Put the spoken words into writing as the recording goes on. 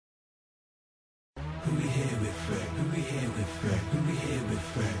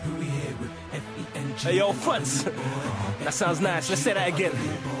Hey yo, Fuds. That sounds nice. Let's say that again.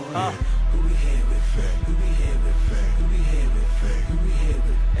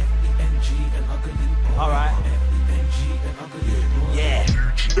 Alright. Yeah.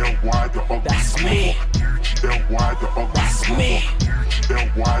 That's me. That's me.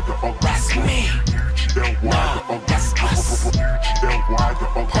 That's me. Nah, that's us. That's him.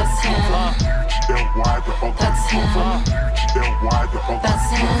 That's him. That's him.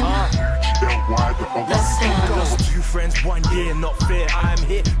 That's him. Lost 2 friends, 1 year, not fair. I'm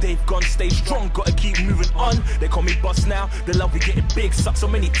here, they've gone, stay strong, gotta keep moving on. They call me boss now, the love we getting big. Suck so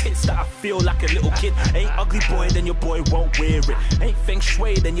many tits that I feel like a little kid. Ain't ugly boy, then your boy won't wear it. Ain't feng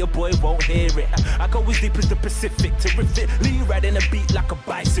shui, then your boy won't hear it. I go as deep as the Pacific, terrifically riding a beat like a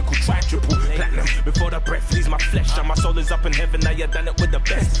bicycle. Triple platinum before the breath leaves my flesh, and my soul is up in heaven. Now you done it with the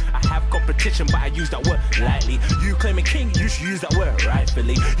best. I have competition, but I use that word lightly. You claiming king, you should use that word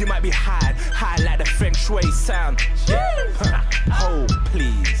rightfully. You might be high like the feng shui sound. Oh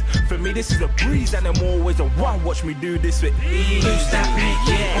please, for me this is a breeze, and I'm always a one. Watch me do this with ease. Who's that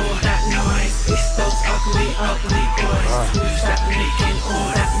making all that noise? It's those ugly boys. Who's that making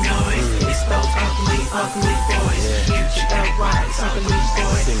all that noise? It's those ugly boys. UGLY, it's ugly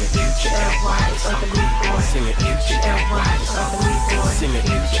boys. UGLY, it's ugly boys. UGLY, it's ugly boys.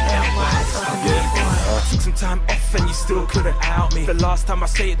 UGLY, it's ugly boys. Took some time off and you still couldn't out me. The last time I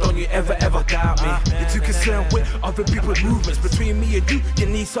say it, don't you ever doubt me. You're too concerned with other people's movements. Between me and you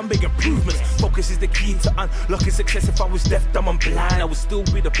need some big improvements. Focus is the key to unlocking success. If I was deaf, dumb, and blind, I would still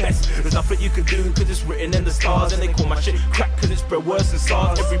be the best. There's nothing you can do cause it's written in the stars. And they call my shit crack cause it spread worse than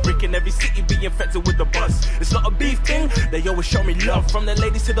SARS. Every brick in every city be infected with the buzz. It's not a beef thing, they always show me love. From the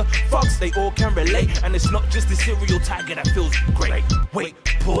ladies to the fucks, they all can relate. And it's not just the serial tiger that feels great. Wait,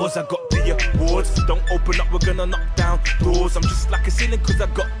 pause, I got the awards. Don't open up, we're gonna knock down doors. I'm just like a ceiling cause I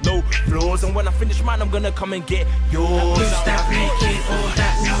got no floors. And when I finish mine, I'm gonna come and get yours. Who's that making all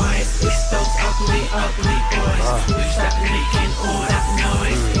that noise? It's those ugly boys. Who's that making all that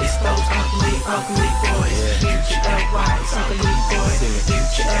noise? It's those ugly boys. UGLY, it's ugly boys.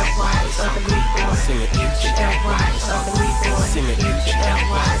 UGLY, it's ugly boys. UGLY, it's ugly boys.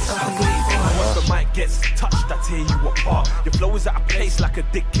 UGLY, it's ugly boys. Once the mic gets touched, I tear you apart. Your flow is out of place like a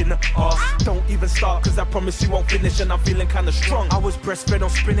dick in the arse. Don't even start cause I promise you won't finish. And I'm feeling kinda strong. I was breastfed on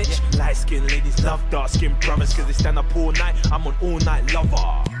spinach. Light skin ladies love dark skin brothers cause they stand up all night. I'm on all night lover.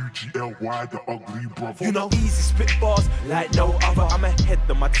 UGLY, the ugly brother. You know, easy spit bars like no other. I'm ahead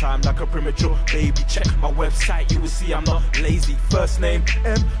of my time like a premature baby. Check my website, you will see I'm not lazy. First name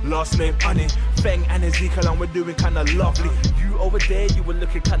M, last name Honey. Feng and Ezekiel, and we're doing kinda lovely. You over there, you were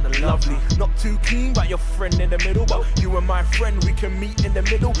looking kinda lovely. Not too clean, but your friend in the middle. But you and my friend, we can meet in the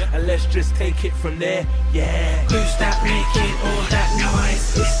middle. And let's just take it from there, yeah. Who's that making all that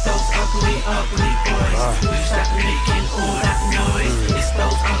noise? It's those ugly boys. Who's that making all that noise? It's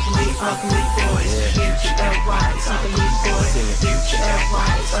those ugly boys. UGLY, it's ugly boys.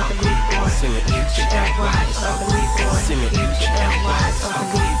 UGLY, it's ugly boys. UGLY, it's ugly boys. UGLY, it's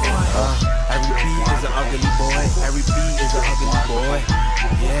ugly boys. Every beat is an ugly boy. Every beat is an ugly boy.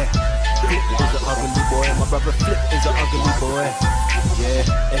 Yeah. Flip is an ugly boy. My brother Flip is an ugly boy. Yeah.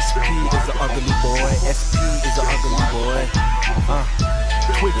 SP is an ugly boy. SP is an ugly boy.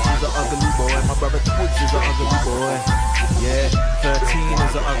 Twigs is an ugly boy. My brother Twigs is an ugly boy. Yeah. 13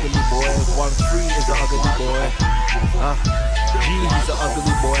 is an ugly boy. 13 is an ugly boy. G, he's an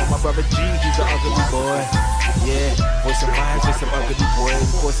ugly boy. My brother G, he's an ugly boy. Yeah. Voice and vibes, they some ugly boys.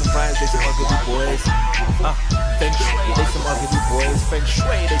 Voice and vibes, they some ugly boys. Feng shui, they some ugly boys. Feng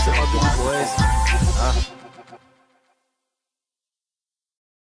shui, they some ugly boys.